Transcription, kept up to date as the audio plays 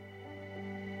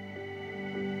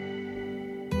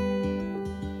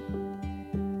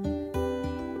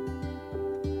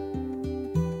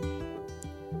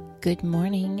Good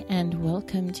morning and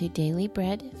welcome to Daily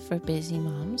Bread for Busy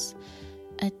Moms,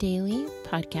 a daily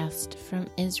podcast from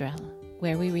Israel,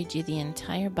 where we read you the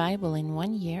entire Bible in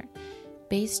 1 year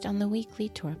based on the weekly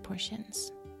Torah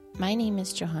portions. My name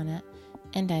is Johanna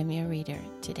and I'm your reader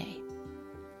today.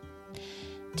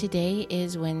 Today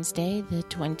is Wednesday, the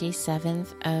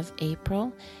 27th of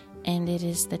April, and it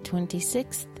is the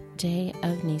 26th day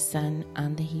of Nisan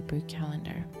on the Hebrew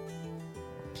calendar.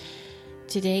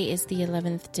 Today is the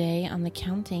 11th day on the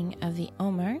counting of the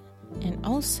Omer, and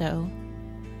also,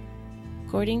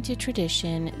 according to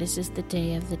tradition, this is the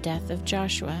day of the death of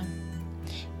Joshua.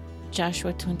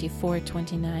 Joshua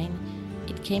 24:29.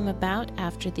 It came about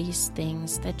after these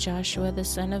things that Joshua the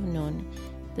son of Nun,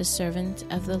 the servant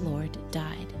of the Lord,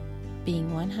 died,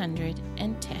 being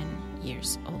 110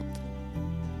 years old.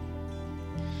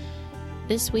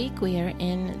 This week we are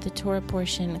in the Torah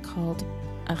portion called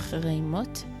Acharei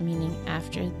Mot, meaning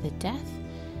after the death,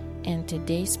 and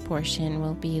today's portion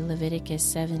will be Leviticus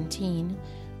 17,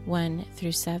 1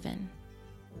 through 7.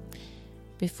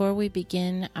 Before we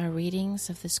begin our readings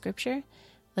of the scripture,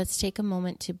 let's take a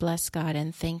moment to bless God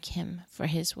and thank Him for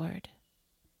His word.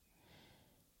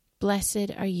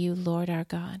 Blessed are you, Lord our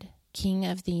God, King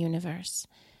of the universe,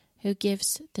 who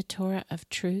gives the Torah of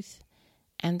truth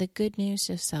and the good news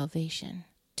of salvation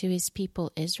to His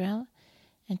people Israel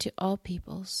and to all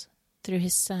peoples, through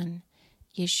His Son,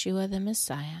 Yeshua the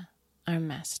Messiah, our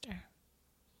Master.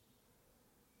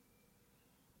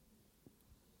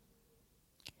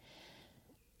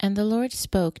 And the Lord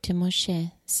spoke to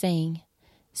Moshe, saying,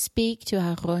 Speak to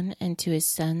Aaron and to his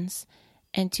sons,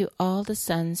 and to all the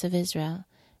sons of Israel,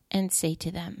 and say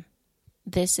to them,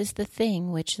 This is the thing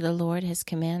which the Lord has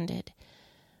commanded.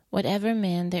 Whatever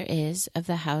man there is of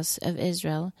the house of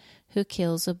Israel who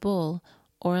kills a bull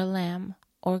or a lamb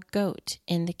or goat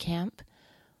in the camp,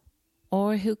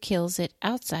 or who kills it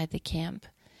outside the camp,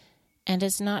 and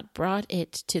has not brought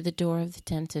it to the door of the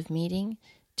tent of meeting,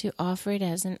 to offer it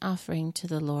as an offering to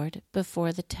the Lord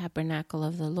before the tabernacle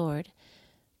of the Lord,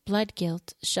 blood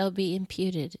guilt shall be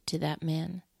imputed to that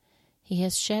man. He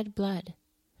has shed blood.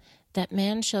 That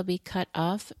man shall be cut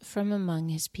off from among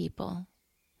his people.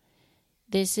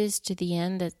 This is to the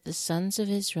end that the sons of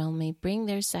Israel may bring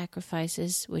their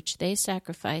sacrifices which they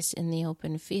sacrifice in the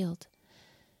open field,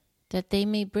 that they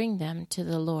may bring them to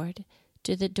the Lord,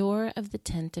 to the door of the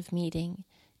tent of meeting,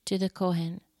 to the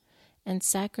Kohen, and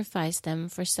sacrifice them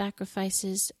for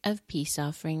sacrifices of peace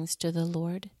offerings to the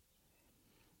Lord.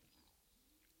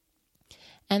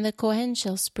 And the Kohen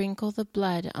shall sprinkle the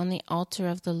blood on the altar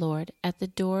of the Lord at the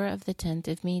door of the tent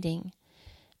of meeting,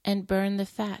 and burn the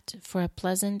fat for a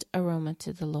pleasant aroma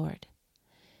to the Lord.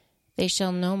 They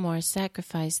shall no more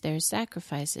sacrifice their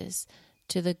sacrifices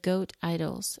to the goat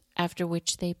idols, after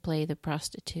which they play the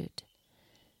prostitute.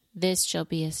 This shall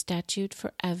be a statute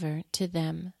forever to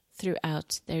them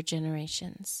throughout their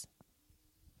generations.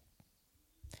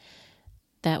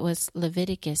 That was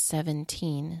Leviticus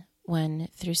 17, 1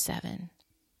 through 7.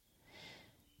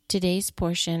 Today's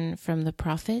portion from the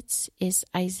prophets is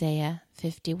Isaiah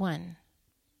 51.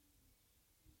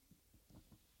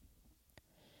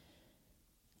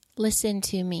 Listen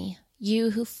to me,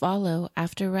 you who follow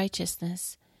after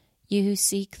righteousness, you who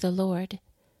seek the Lord.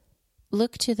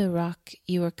 Look to the rock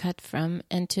you were cut from,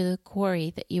 and to the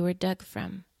quarry that you were dug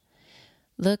from.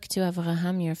 Look to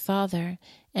Abraham your father,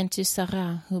 and to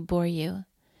Sarah who bore you.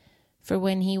 For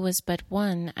when he was but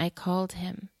one, I called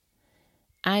him.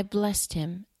 I blessed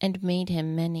him and made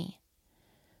him many.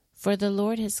 For the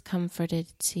Lord has comforted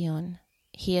Zion.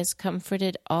 He has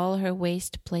comforted all her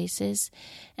waste places,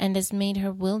 and has made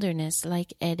her wilderness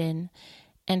like Eden,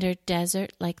 and her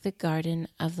desert like the garden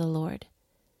of the Lord.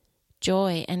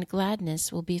 Joy and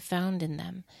gladness will be found in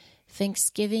them,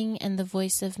 thanksgiving and the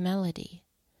voice of melody.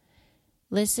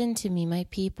 Listen to me, my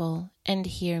people, and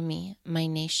hear me, my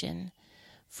nation,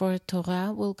 for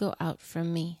Torah will go out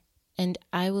from me, and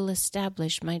I will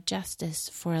establish my justice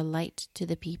for a light to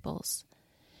the peoples.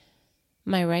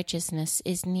 My righteousness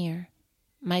is near.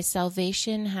 My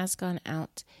salvation has gone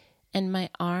out, and my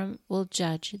arm will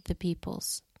judge the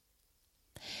peoples.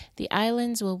 The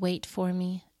islands will wait for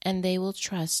me, and they will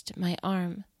trust my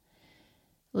arm.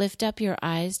 Lift up your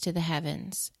eyes to the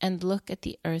heavens, and look at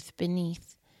the earth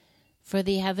beneath. For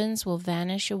the heavens will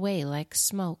vanish away like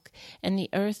smoke, and the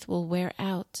earth will wear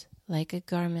out like a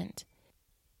garment.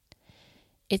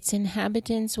 Its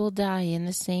inhabitants will die in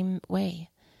the same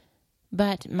way.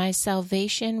 But my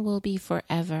salvation will be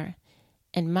forever,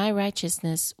 and my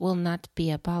righteousness will not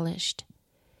be abolished.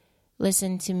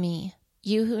 Listen to me,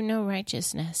 you who know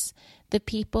righteousness, the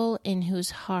people in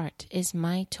whose heart is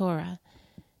my Torah.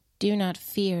 Do not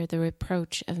fear the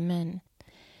reproach of men,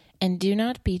 and do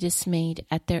not be dismayed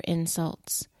at their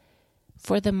insults.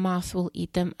 For the moth will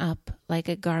eat them up like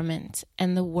a garment,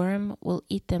 and the worm will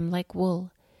eat them like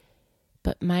wool.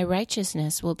 But my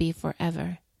righteousness will be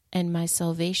forever, and my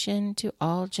salvation to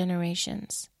all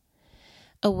generations.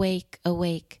 Awake,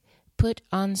 awake, put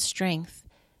on strength,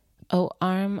 O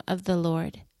arm of the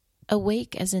Lord.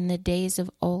 Awake as in the days of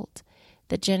old,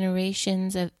 the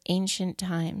generations of ancient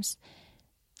times.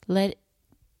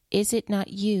 Is it not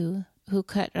you who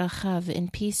cut Rachav in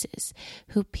pieces,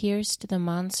 who pierced the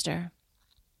monster?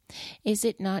 Is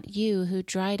it not you who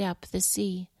dried up the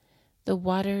sea, the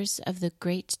waters of the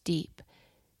great deep,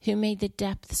 who made the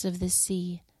depths of the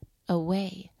sea a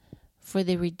way for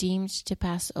the redeemed to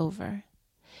pass over?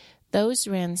 Those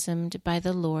ransomed by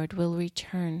the Lord will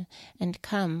return and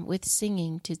come with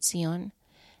singing to Zion.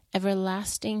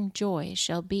 Everlasting joy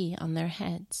shall be on their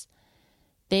heads.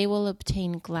 They will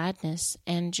obtain gladness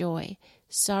and joy.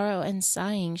 Sorrow and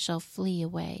sighing shall flee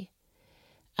away.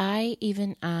 I,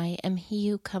 even I, am he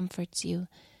who comforts you.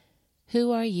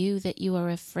 Who are you that you are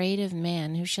afraid of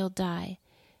man who shall die,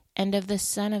 and of the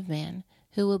Son of Man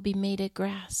who will be made a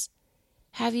grass?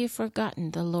 Have you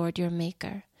forgotten the Lord your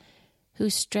Maker, who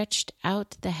stretched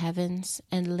out the heavens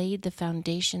and laid the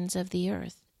foundations of the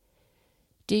earth?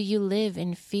 Do you live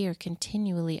in fear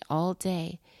continually all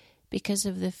day because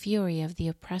of the fury of the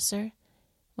oppressor,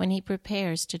 when he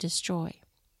prepares to destroy?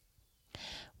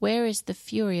 Where is the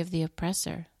fury of the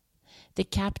oppressor? The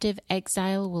captive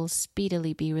exile will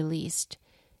speedily be released.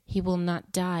 He will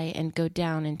not die and go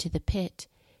down into the pit.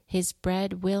 His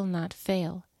bread will not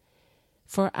fail.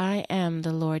 For I am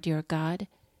the Lord your God,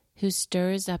 who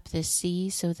stirs up the sea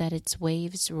so that its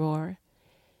waves roar.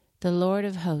 The Lord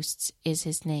of hosts is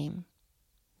his name.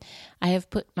 I have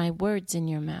put my words in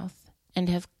your mouth, and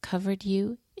have covered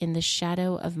you in the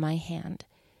shadow of my hand,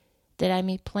 that I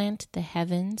may plant the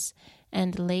heavens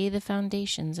and lay the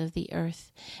foundations of the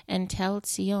earth, and tell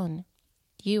Zion,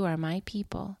 you are my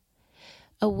people.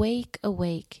 Awake,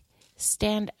 awake,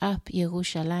 stand up,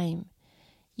 Yerushalayim,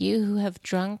 you who have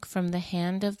drunk from the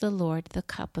hand of the Lord the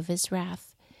cup of his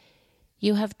wrath.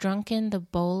 You have drunken the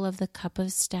bowl of the cup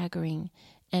of staggering,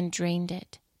 and drained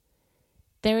it.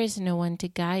 There is no one to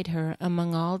guide her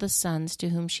among all the sons to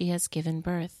whom she has given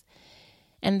birth,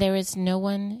 and there is no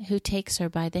one who takes her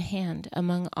by the hand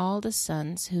among all the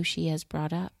sons who she has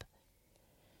brought up.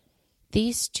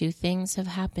 These two things have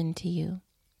happened to you.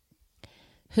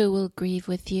 Who will grieve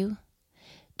with you?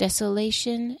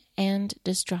 Desolation and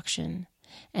destruction,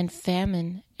 and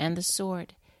famine and the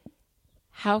sword.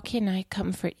 How can I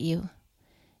comfort you?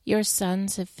 Your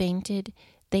sons have fainted.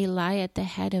 They lie at the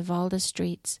head of all the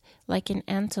streets, like an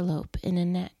antelope in a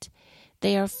net.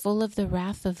 They are full of the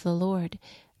wrath of the Lord,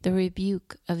 the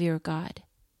rebuke of your God.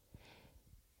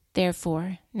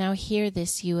 Therefore, now hear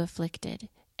this, you afflicted,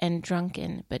 and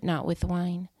drunken, but not with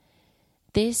wine.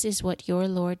 This is what your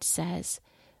Lord says.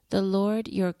 The Lord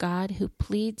your God, who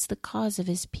pleads the cause of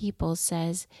his people,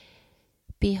 says,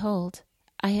 Behold,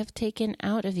 I have taken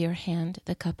out of your hand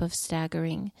the cup of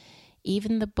staggering,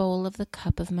 even the bowl of the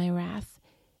cup of my wrath.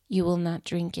 You will not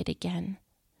drink it again.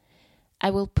 I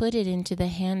will put it into the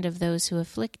hand of those who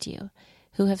afflict you,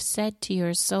 who have said to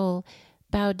your soul,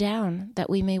 Bow down, that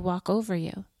we may walk over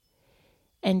you.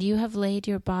 And you have laid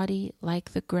your body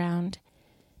like the ground,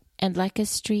 and like a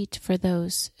street for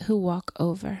those who walk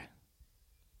over.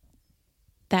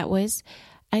 That was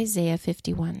Isaiah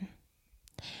 51.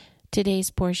 Today's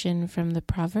portion from the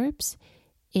Proverbs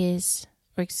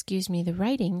the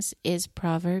writings is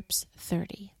Proverbs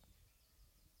 30.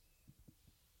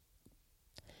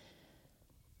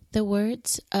 The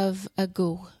words of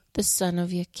Agur, the son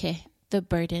of Yakeh, the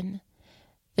burden.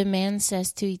 The man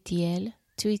says to Itiel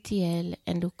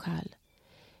and Ukal,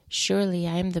 Surely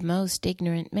I am the most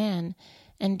ignorant man,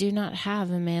 and do not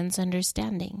have a man's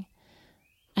understanding.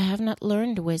 I have not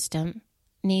learned wisdom,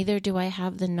 neither do I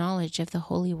have the knowledge of the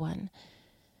Holy One.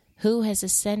 Who has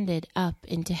ascended up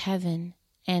into heaven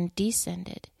and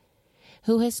descended?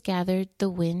 Who has gathered the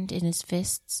wind in his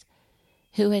fists?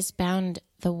 Who has bound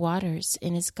the waters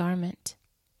in his garment?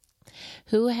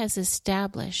 Who has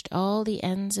established all the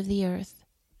ends of the earth?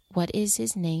 What is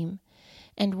his name,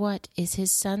 and what is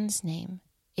his son's name,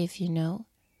 if you know?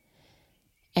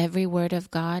 Every word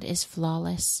of God is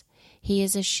flawless. He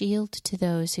is a shield to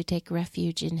those who take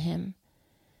refuge in him.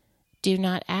 Do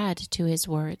not add to his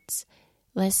words,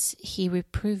 lest he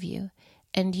reprove you,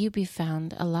 and you be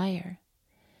found a liar.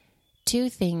 2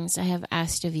 things I have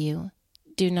asked of you.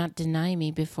 Do not deny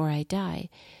me before I die.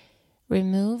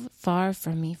 Remove far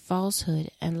from me falsehood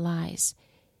and lies.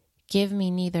 Give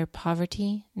me neither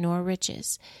poverty nor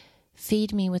riches.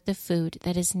 Feed me with the food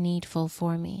that is needful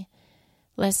for me.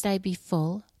 lest I be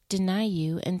full, deny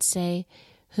you, and say,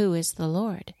 Who is the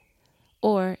Lord?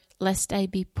 Or lest I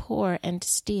be poor and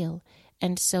steal,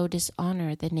 and so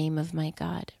dishonor the name of my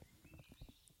God.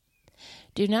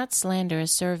 Do not slander a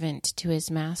servant to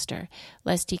his master,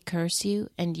 lest he curse you,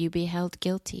 and you be held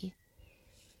guilty.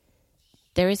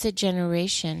 There is a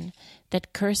generation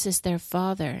that curses their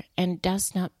father, and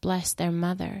does not bless their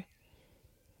mother.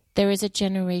 There is a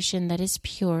generation that is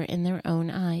pure in their own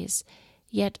eyes,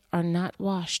 yet are not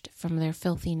washed from their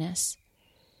filthiness.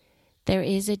 There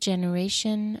is a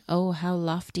generation, oh, how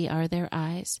lofty are their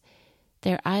eyes!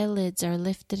 Their eyelids are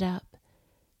lifted up.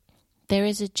 There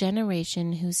is a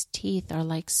generation whose teeth are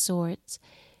like swords,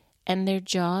 and their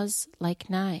jaws like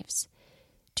knives,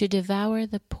 to devour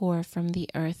the poor from the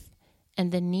earth,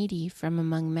 and the needy from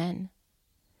among men.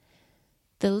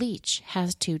 The leech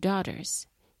has 2 daughters.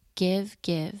 Give,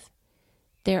 give.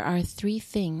 There are 3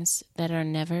 things that are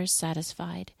never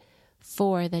satisfied,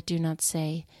 4 that do not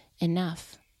say,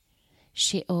 Enough.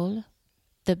 Sheol,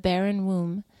 the barren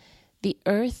womb, the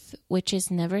earth which is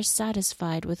never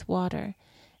satisfied with water,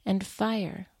 and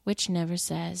fire which never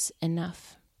says,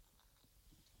 Enough.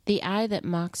 The eye that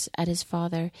mocks at his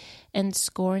father, and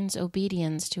scorns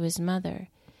obedience to his mother.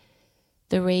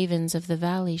 The ravens of the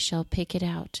valley shall pick it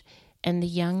out, and the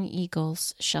young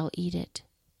eagles shall eat it.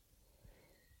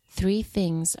 3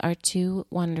 things are too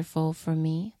wonderful for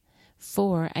me,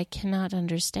 4 I cannot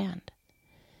understand.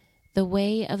 The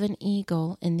way of an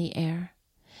eagle in the air,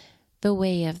 the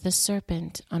way of the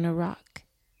serpent on a rock,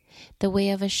 the way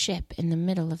of a ship in the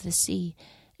middle of the sea,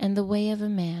 and the way of a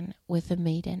man with a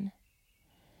maiden.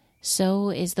 So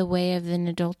is the way of an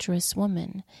adulterous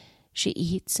woman. She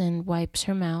eats and wipes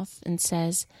her mouth and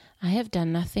says, I have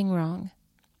done nothing wrong.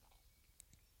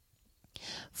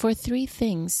 For 3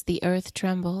 things the earth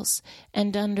trembles,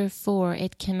 and under 4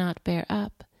 it cannot bear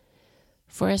up.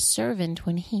 For a servant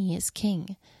when he is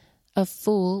king, a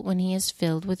fool when he is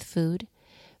filled with food,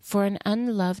 for an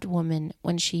unloved woman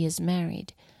when she is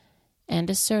married, and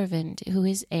a servant who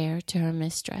is heir to her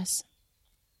mistress.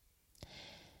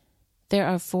 There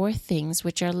are 4 things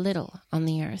which are little on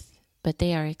the earth, but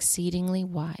they are exceedingly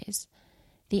wise.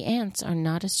 The ants are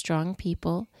not a strong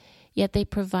people, yet they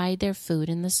provide their food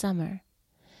in the summer.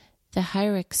 The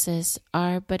hyraxes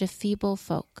are but a feeble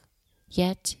folk,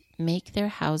 yet make their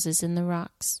houses in the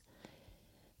rocks.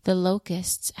 The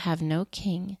locusts have no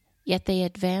king, yet they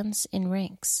advance in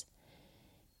ranks.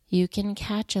 You can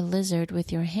catch a lizard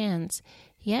with your hands,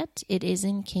 yet it is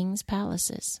in kings'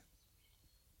 palaces.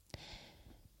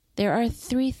 There are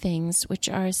 3 things which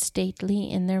are stately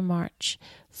in their march,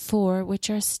 4 which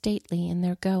are stately in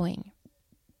their going.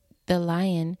 The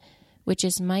lion, which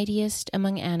is mightiest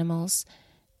among animals,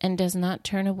 and does not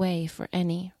turn away for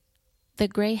any. The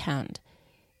greyhound,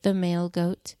 the male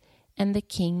goat, and the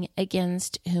king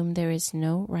against whom there is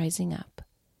no rising up.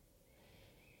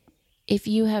 If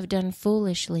you have done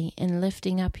foolishly in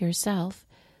lifting up yourself,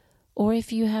 or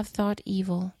if you have thought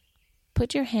evil,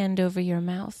 put your hand over your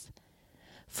mouth.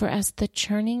 For as the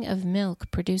churning of milk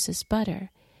produces butter,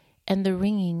 and the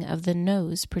wringing of the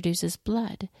nose produces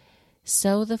blood,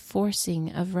 so the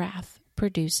forcing of wrath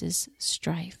produces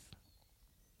strife.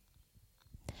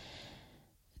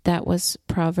 That was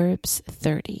Proverbs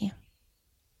 30.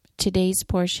 Today's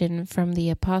portion from the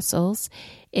Apostles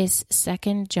is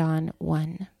 2 John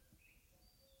 1.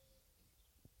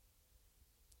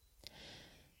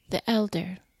 The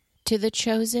elder, to the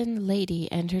chosen lady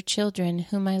and her children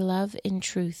whom I love in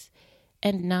truth,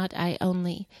 and not I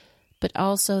only, but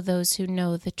also those who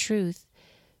know the truth,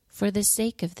 for the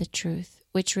sake of the truth,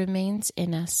 which remains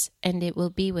in us, and it will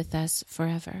be with us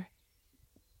forever.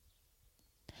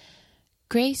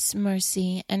 Grace,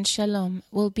 mercy, and shalom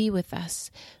will be with us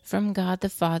from God the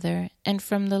Father and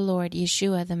from the Lord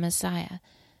Yeshua the Messiah,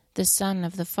 the Son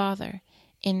of the Father,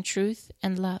 in truth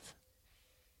and love.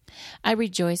 I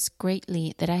rejoice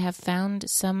greatly that I have found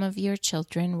some of your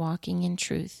children walking in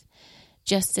truth,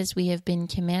 just as we have been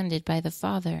commanded by the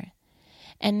Father.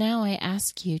 And now I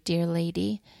ask you, dear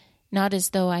lady, not as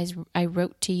though I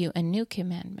wrote to you a new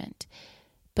commandment,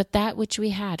 but that which we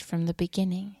had from the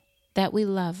beginning, that we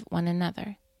love one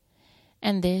another.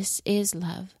 And this is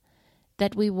love,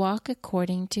 that we walk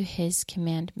according to his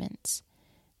commandments.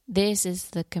 This is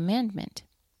the commandment,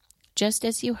 just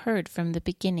as you heard from the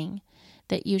beginning,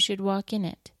 that you should walk in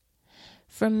it.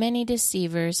 For many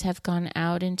deceivers have gone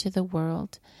out into the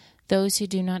world, those who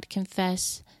do not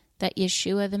confess that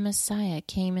Yeshua the Messiah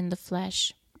came in the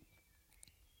flesh.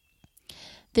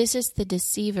 This is the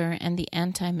deceiver and the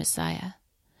anti-Messiah.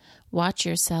 Watch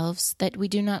yourselves that we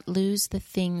do not lose the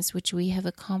things which we have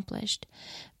accomplished,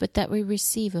 but that we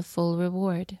receive a full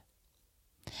reward.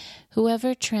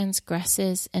 Whoever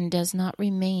transgresses and does not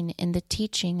remain in the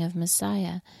teaching of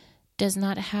Messiah does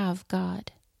not have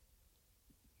God.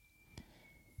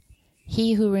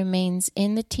 He who remains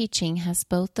in the teaching has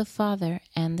both the Father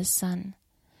and the Son.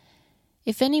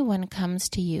 If anyone comes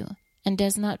to you and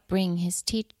does not bring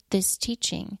this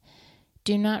teaching,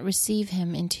 do not receive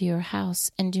him into your house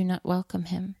and do not welcome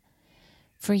him.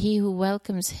 For he who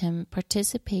welcomes him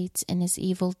participates in his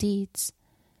evil deeds.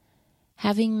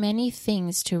 Having many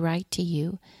things to write to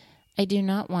you, I do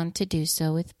not want to do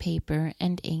so with paper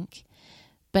and ink,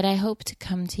 but I hope to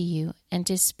come to you and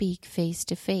to speak face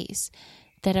to face,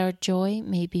 that our joy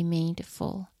may be made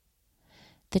full.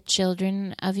 The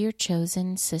children of your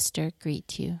chosen sister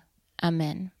greet you.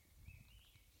 Amen.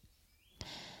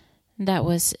 That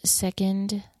was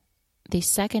the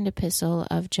second epistle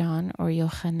of John or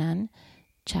Yohanan,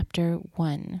 chapter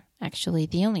 1. Actually,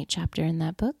 the only chapter in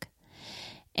that book.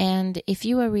 And if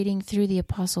you are reading through the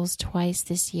Apostles twice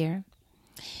this year,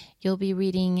 you'll be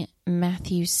reading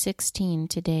Matthew 16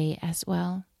 today as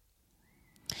well.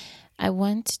 I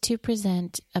want to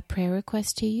present a prayer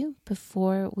request to you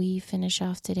before we finish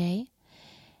off today.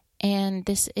 And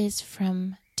this is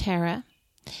from Tara.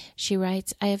 She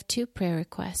writes, I have 2 prayer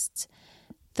requests.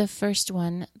 The first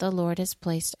one, the Lord has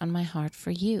placed on my heart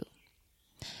for you.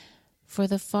 For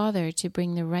the Father to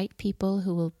bring the right people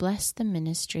who will bless the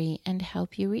ministry and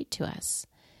help you read to us.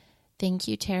 Thank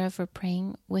you, Tara, for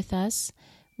praying with us.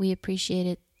 We appreciate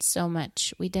it so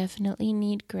much. We definitely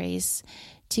need grace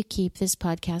to keep this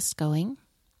podcast going.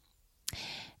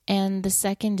 And the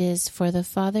second is for the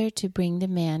Father to bring the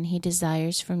man he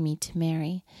desires for me to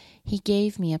marry. He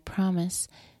gave me a promise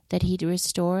that he'd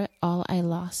restore all I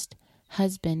lost,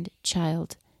 husband,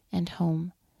 child, and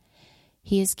home.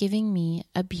 He is giving me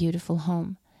a beautiful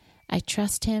home. I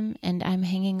trust him, and I'm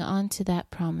hanging on to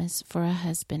that promise for a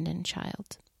husband and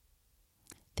child.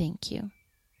 Thank you.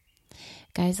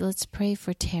 Guys, let's pray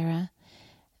for Tara,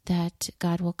 that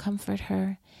God will comfort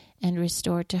her and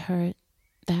restore to her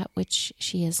that which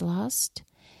she has lost.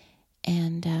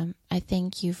 And I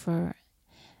thank you for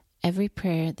every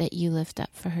prayer that you lift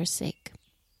up for her sake.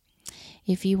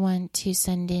 If you want to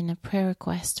send in a prayer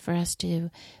request for us to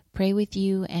pray with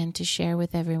you and to share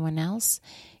with everyone else,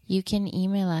 you can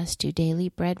email us to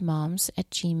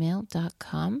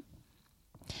dailybreadmoms@gmail.com,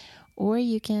 or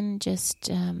you can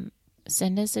just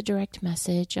send us a direct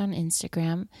message on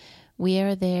Instagram. We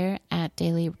are there at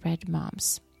Daily Bread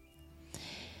Moms.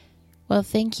 Well,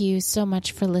 thank you so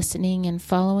much for listening and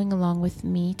following along with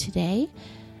me today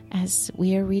as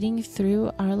we are reading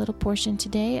through our little portion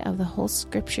today of the whole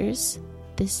scriptures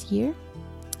this year.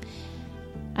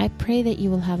 I pray that you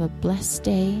will have a blessed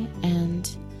day and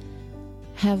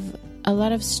have a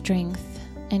lot of strength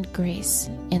and grace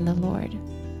in the Lord.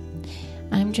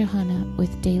 I'm Johanna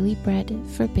with Daily Bread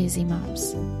for Busy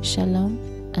Moms. Shalom,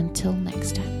 until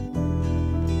next time.